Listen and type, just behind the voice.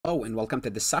Hello and welcome to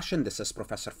this session. This is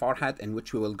Professor Farhat, in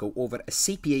which we will go over a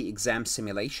CPA exam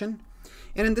simulation.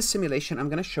 And in this simulation, I'm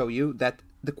going to show you that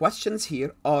the questions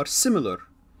here are similar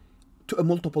to a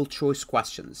multiple choice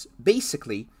questions.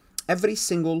 Basically, every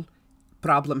single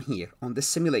problem here on this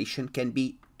simulation can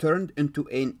be turned into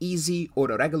an easy or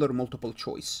a regular multiple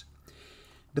choice.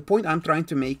 The point I'm trying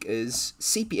to make is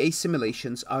CPA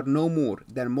simulations are no more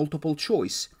than multiple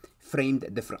choice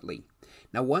framed differently.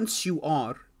 Now, once you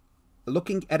are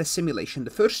looking at a simulation, the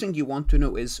first thing you want to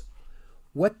know is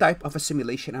what type of a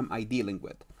simulation am I dealing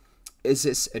with? Is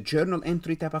this a journal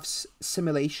entry type of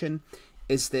simulation?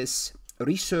 Is this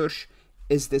research?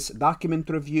 Is this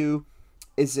document review?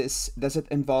 Does it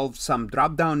involve some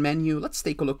drop-down menu? Let's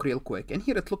take a look real quick. And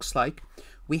here it looks like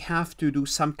we have to do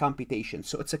some computation.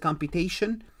 So it's a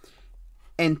computation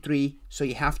entry, so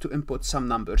you have to input some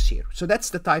numbers here. So that's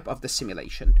the type of the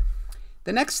simulation.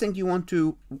 The next thing you want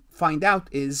to find out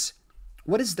is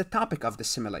what is the topic of the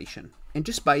simulation? And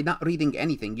just by not reading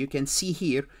anything, you can see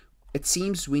here, it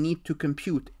seems we need to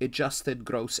compute adjusted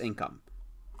gross income.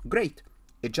 Great,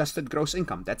 adjusted gross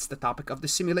income, that's the topic of the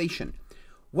simulation.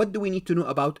 What do we need to know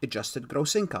about adjusted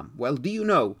gross income? Well, do you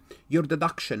know your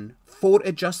deduction for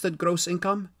adjusted gross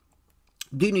income?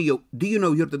 Do you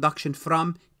know your deduction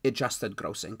from adjusted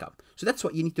gross income? So that's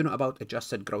what you need to know about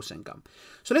adjusted gross income.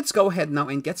 So let's go ahead now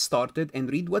and get started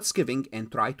and read what's given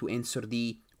and try to answer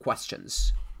the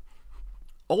questions.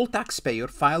 All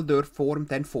taxpayers filed their Form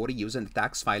 1040 using the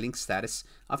tax filing status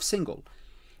of single.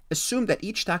 Assume that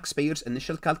each taxpayer's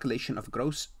initial calculation of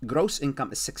gross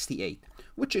income is 68,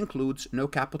 which includes no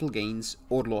capital gains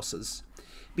or losses.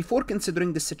 Before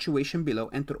considering the situation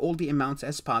below, enter all the amounts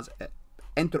as positive.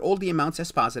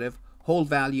 Whole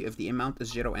value if the amount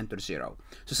is 0, enter 0.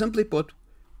 So simply put,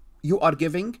 you are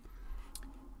giving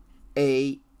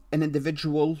an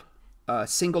individual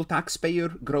single taxpayer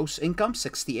gross income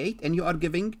 68, and you are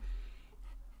giving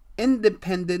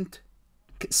independent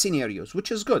scenarios,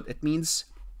 which is good. It means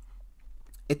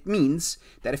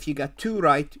that if you got 2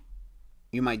 right,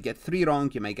 you might get 3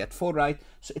 wrong, you might get 4 right.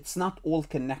 So it's not all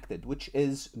connected, which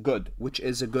is good, which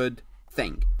is a good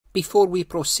thing. Before we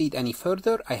proceed any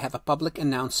further, I have a public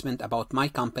announcement about my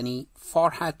company,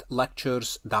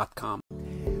 farhatlectures.com.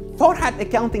 Farhat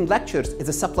Accounting Lectures is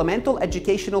a supplemental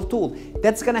educational tool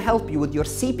that's going to help you with your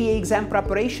CPA exam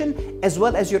preparation as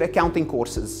well as your accounting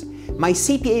courses. My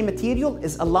CPA material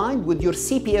is aligned with your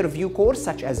CPA review course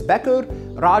such as Becker,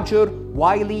 Roger,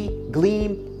 Wiley,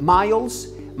 Gleam, Miles.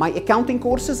 My accounting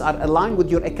courses are aligned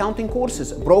with your accounting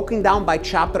courses broken down by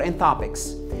chapter and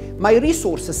topics. My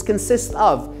resources consist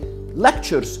of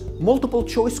lectures, multiple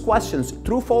choice questions,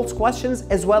 true-false questions,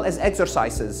 as well as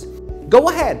exercises. Go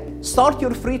ahead, start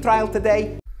your free trial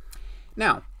today.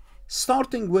 Now,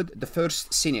 starting with the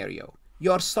first scenario,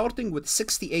 you are starting with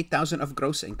 68,000 of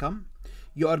gross income.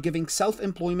 You are giving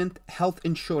self-employment health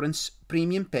insurance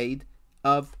premium paid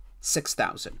of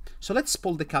 6,000. So let's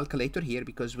pull the calculator here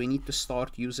because we need to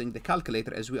start using the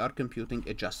calculator as we are computing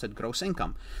adjusted gross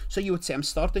income. So you would say I'm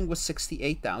starting with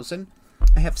 68,000.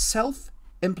 I have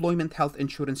self-employment health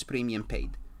insurance premium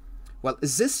paid. Well,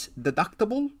 is this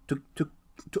deductible to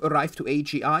arrive to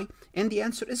AGI? And the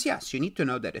answer is yes. You need to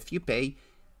know that if you pay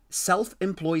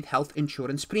self-employed health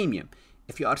insurance premium,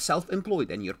 if you are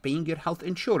self-employed and you're paying your health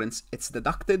insurance, it's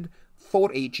deducted for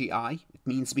AGI. It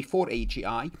means before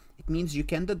AGI. It means you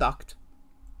can deduct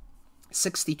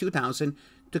 62,000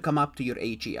 to come up to your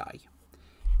AGI.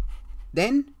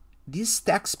 Then this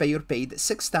taxpayer paid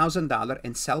 $6,000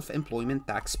 in self-employment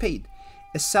tax paid.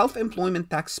 Is self-employment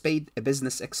tax paid a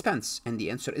business expense? And the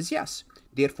answer is yes.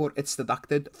 Therefore, it's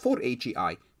deducted for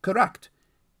AGI. Correct.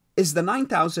 Is the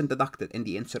 $9,000 deducted? And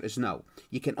the answer is no.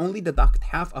 You can only deduct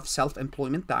half of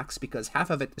self-employment tax because half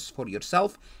of it is for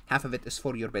yourself, half of it is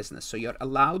for your business. So you're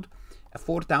allowed a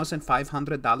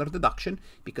 $4,500 deduction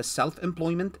because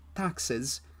self-employment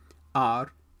taxes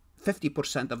are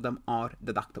 50% of them are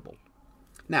deductible.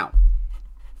 Now,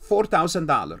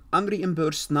 $4,000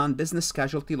 unreimbursed non-business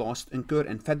casualty loss incurred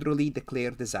in federally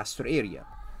declared disaster area.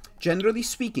 Generally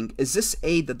speaking, is this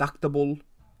a deductible?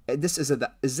 Is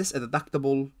this a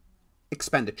deductible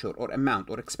expenditure or amount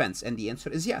or expense? And the answer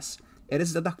is yes, it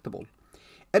is deductible.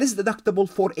 It is deductible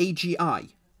for AGI,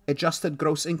 adjusted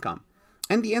gross income.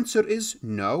 And the answer is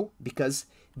no, because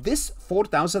this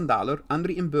 $4,000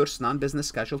 unreimbursed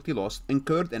non-business casualty loss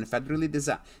incurred in a federally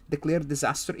declared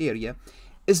disaster area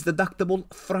is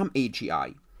deductible from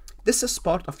AGI. This is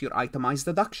part of your itemized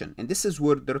deduction, and this is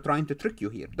where they're trying to trick you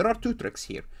here. There are 2 tricks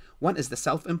here. One is the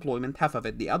self-employment, half of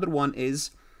it. The other one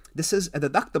is This is a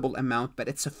deductible amount, but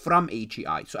it's from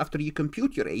AGI. So after you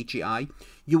compute your AGI,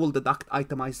 you will deduct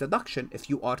itemized deduction if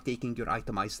you are taking your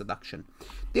itemized deduction.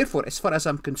 Therefore, as far as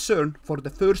I'm concerned, for the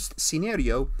first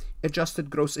scenario, adjusted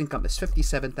gross income is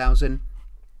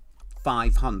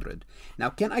 $57,500. Now,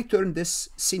 can I turn this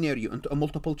scenario into a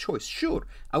multiple choice? Sure.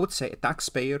 I would say a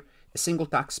single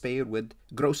taxpayer with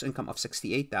gross income of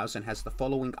 $68,000 has the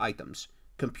following items.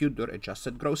 Compute their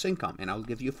adjusted gross income, and I'll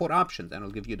give you 4 options, and I'll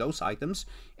give you those items,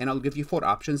 and I'll give you 4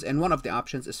 options, and one of the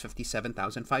options is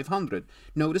 $57,500.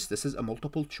 Notice this is a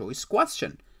multiple choice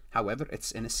question. However,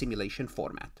 it's in a simulation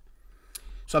format.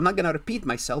 So I'm not going to repeat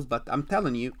myself, but I'm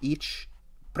telling you,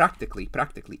 practically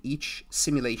each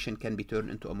simulation can be turned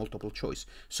into a multiple choice.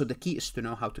 So the key is to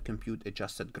know how to compute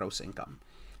adjusted gross income.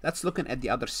 Let's look at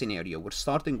the other scenario. We're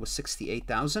starting with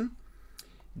 $68,000.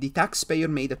 The taxpayer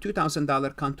made a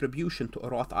 $2,000 contribution to a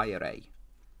Roth IRA.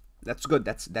 That's good.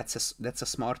 That's a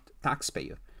smart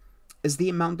taxpayer. Is the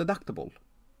amount deductible?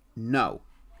 No.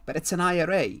 But it's an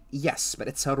IRA. Yes, but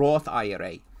it's a Roth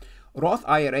IRA. Roth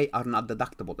IRA are not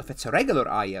deductible. If it's a regular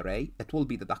IRA, it will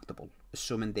be deductible,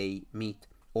 assuming they meet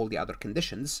all the other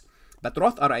conditions. But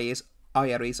Roth IRAs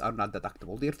are not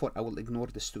deductible. Therefore, I will ignore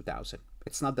this $2,000.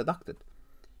 It's not deducted.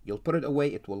 You'll put it away.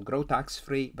 It will grow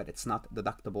tax-free, but it's not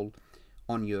deductible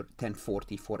on your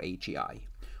 1040 for AGI.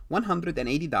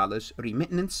 $180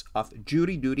 remittance of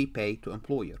jury duty pay to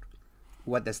employer.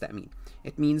 What does that mean?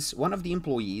 It means one of the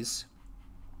employees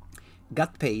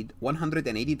got paid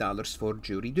 $180 for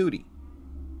jury duty.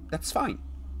 That's fine.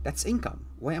 That's income.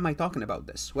 Why am I talking about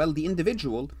this? Well, the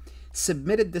individual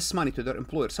submitted this money to their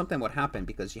employer. Sometimes what happened,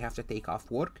 because you have to take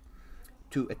off work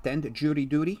to attend jury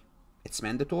duty, it's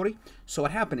mandatory. So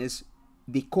what happened is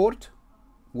the court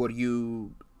where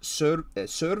you served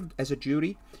as a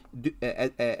jury,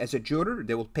 as a juror,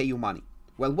 they will pay you money.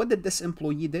 Well, what did this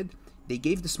employee did? They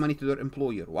gave this money to their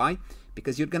employer. Why?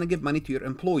 Because you're going to give money to your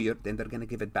employer, then they're going to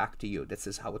give it back to you. This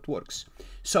is how it works.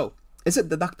 So, is it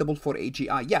deductible for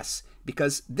AGI? Yes,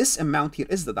 because this amount here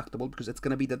is deductible because it's going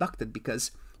to be deducted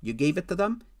because you gave it to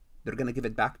them, they're going to give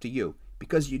it back to you.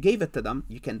 Because you gave it to them,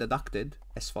 you can deduct it,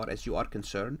 as far as you are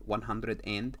concerned,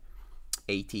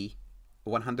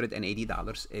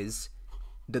 $180 is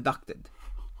deducted.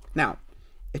 Now,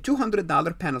 a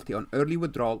 $200 penalty on early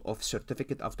withdrawal of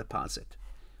certificate of deposit.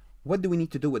 What do we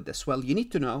need to do with this? Well, you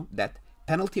need to know that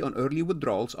penalty on early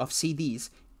withdrawals of CDs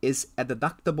is a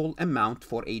deductible amount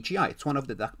for AGI. It's one of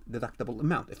the deductible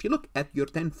amount. If you look at your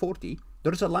 1040,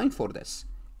 there's a line for this.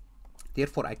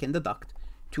 Therefore, I can deduct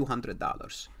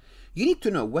 $200. You need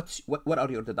to know what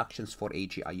are your deductions for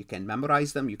AGI. You can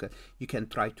memorize them. You can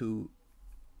try to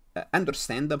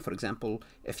understand them. For example,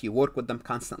 if you work with them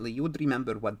constantly, you would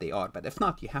remember what they are. But if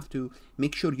not, you have to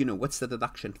make sure you know what's the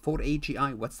deduction for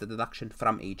AGI, what's the deduction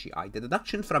from AGI. The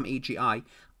deduction from AGI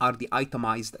are the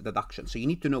itemized deduction. So you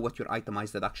need to know what your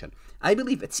itemized deduction. I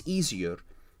believe it's easier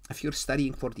if you're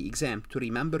studying for the exam to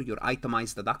remember your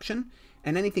itemized deduction,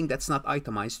 and anything that's not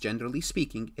itemized, generally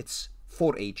speaking, it's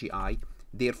for AGI.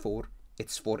 Therefore,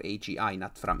 it's for AGI,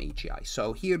 not from AGI.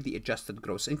 So here the adjusted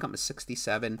gross income is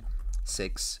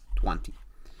 $67,620.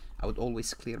 I would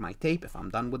always clear my tape if I'm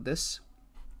done with this.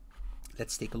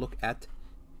 Let's take a look at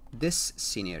this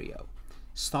scenario.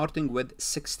 Starting with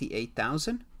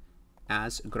 $68,000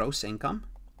 as gross income.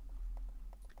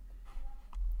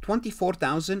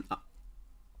 $24,000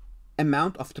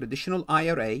 amount of traditional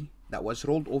IRA that was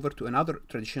rolled over to another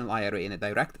traditional IRA in a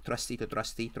direct trustee to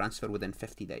trustee transfer within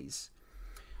 50 days.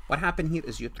 What happened here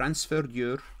is you transferred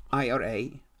your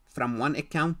IRA from one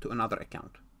account to another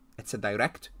account. It's a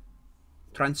direct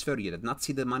transfer. You did not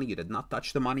see the money. You did not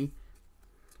touch the money.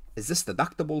 Is this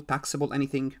deductible, taxable,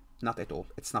 anything? Not at all.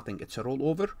 It's nothing. It's a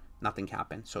rollover. Nothing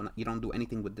happened. So you don't do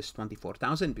anything with this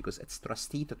 $24,000 because it's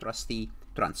trustee to trustee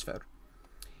transfer.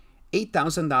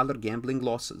 $8,000 gambling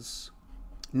losses.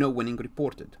 No winning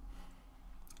reported.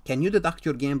 Can you deduct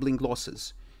your gambling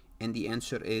losses? And the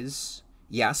answer is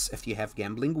yes. If you have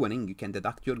gambling winning, you can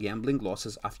deduct your gambling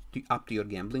losses up to your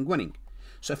gambling winning.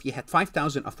 So if you had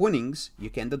 5,000 of winnings,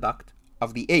 you can deduct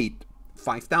of the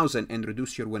 5,000 and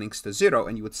reduce your winnings to 0,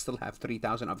 and you would still have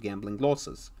 3,000 of gambling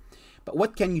losses. But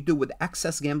what can you do with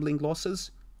excess gambling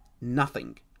losses?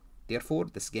 Nothing. Therefore,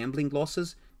 this gambling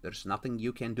losses, there's nothing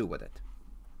you can do with it.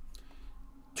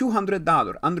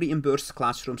 $200 unreimbursed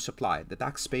classroom supply. The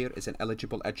taxpayer is an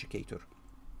eligible educator.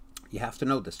 You have to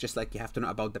know this, just like you have to know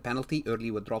about the penalty,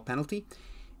 early withdrawal penalty.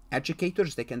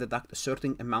 Educators, they can deduct a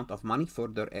certain amount of money for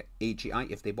their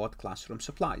AGI if they bought classroom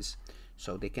supplies.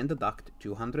 So they can deduct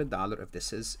 $200 if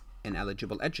this is an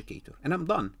eligible educator. And I'm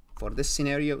done. For this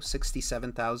scenario,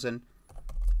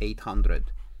 $67,800.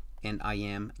 And I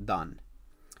am done.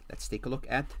 Let's take a look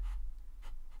at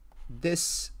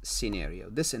this scenario,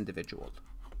 this individual.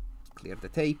 Clear the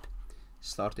tape,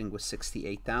 starting with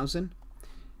 $68,000.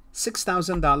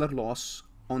 $6,000 loss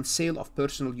on sale of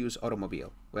personal use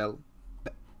automobile. Well,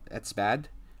 that's bad,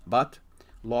 but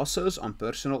losses on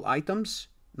personal items,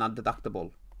 not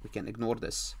deductible. We can ignore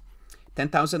this.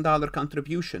 $10,000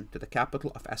 contribution to the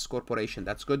capital of S Corporation.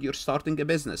 That's good. You're starting a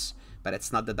business, but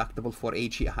it's not deductible for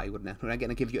AGI. We're not going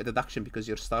to give you a deduction because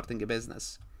you're starting a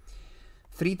business.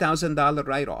 $3,000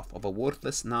 write-off of a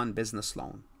worthless non-business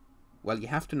loan. Well, you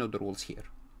have to know the rules here.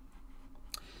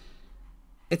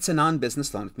 It's a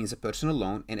non-business loan. It means a personal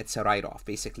loan, and it's a write-off.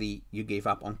 Basically, you gave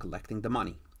up on collecting the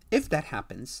money. If that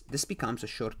happens, this becomes a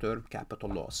short-term capital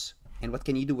loss. And what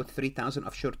can you do with $3,000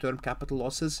 of short-term capital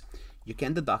losses? You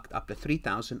can deduct up to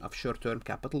 $3,000 of short-term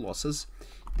capital losses.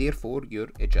 Therefore, your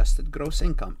adjusted gross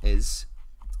income is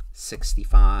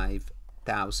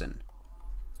 $65,000.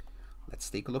 Let's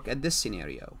take a look at this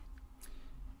scenario.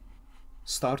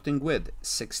 Starting with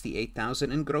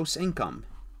 $68,000 in gross income.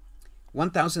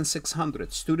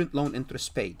 $1,600 student loan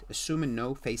interest paid, assuming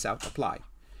no phase-out apply.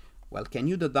 Well, can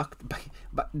you deduct,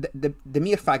 but the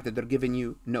mere fact that they're giving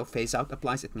you no phase-out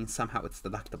applies, it means somehow it's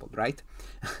deductible, right?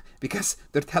 Because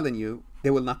they're telling you, they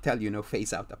will not tell you no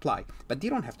phase-out apply. But you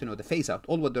don't have to know the phase-out.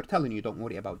 All what they're telling you, don't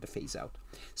worry about the phase-out.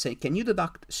 Say, can you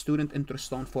deduct student interest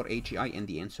loan for AGI? And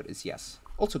the answer is yes.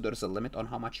 Also, there's a limit on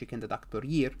how much you can deduct per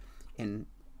year, and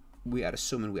we are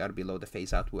assuming we are below the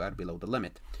phase-out, we are below the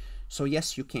limit. So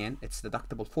yes, you can. It's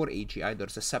deductible for AGI.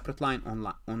 There's a separate line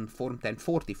on Form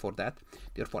 1040 for that.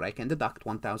 Therefore, I can deduct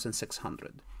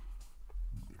 $1,600.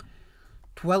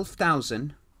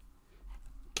 $12,000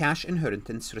 cash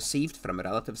inheritance received from a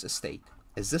relative's estate.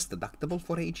 Is this deductible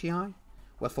for AGI?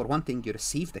 Well, for one thing, you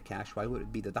receive the cash. Why would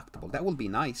it be deductible? That will be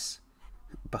nice.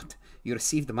 But you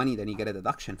receive the money, then you get a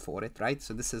deduction for it, right?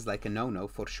 So this is like a no-no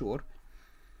for sure.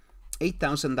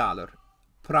 $8,000.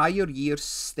 Prior year's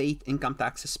state income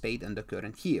taxes paid in the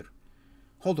current year.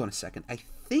 Hold on a second. I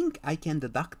think I can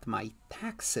deduct my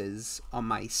taxes on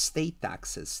my state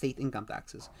taxes, state income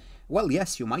taxes. Well,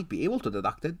 yes, you might be able to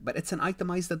deduct it, but it's an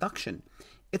itemized deduction.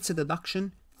 It's a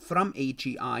deduction from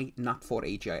AGI, not for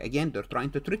AGI. Again, they're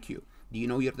trying to trick you. Do you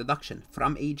know your deduction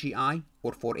from AGI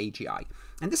or for AGI?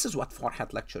 And this is what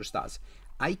Farhat Lectures does.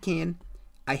 I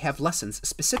have lessons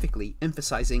specifically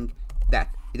emphasizing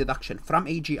that deduction from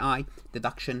AGI,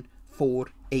 deduction for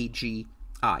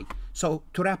AGI. So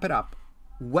to wrap it up,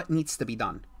 what needs to be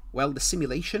done? Well, this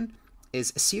simulation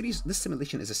is a series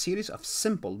of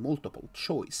simple multiple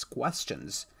choice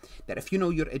questions that if you know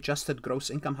your adjusted gross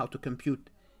income, how to compute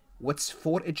what's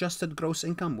for adjusted gross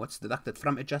income, what's deducted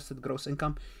from adjusted gross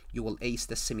income, you will ace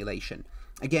the simulation.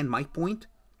 Again, my point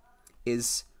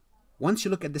is once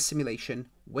you look at the simulation,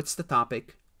 what's the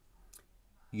topic?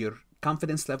 Your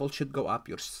confidence level should go up,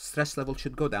 your stress level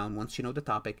should go down once you know the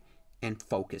topic, and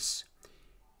focus.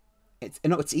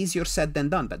 It's easier said than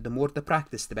done, but the more the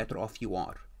practice, the better off you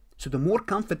are. So the more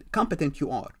competent you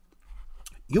are,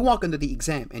 you walk into the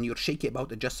exam and you're shaky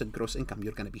about adjusted gross income,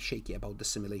 you're going to be shaky about the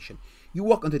simulation. You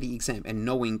walk into the exam and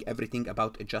knowing everything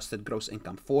about adjusted gross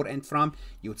income for and from,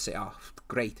 you would say, oh,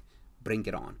 great, bring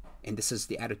it on. And this is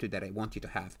the attitude that I want you to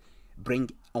have.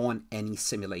 Bring on any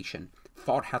simulation.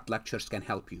 Farhat Lectures can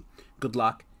help you. Good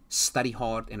luck, study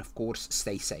hard, and of course,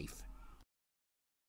 stay safe.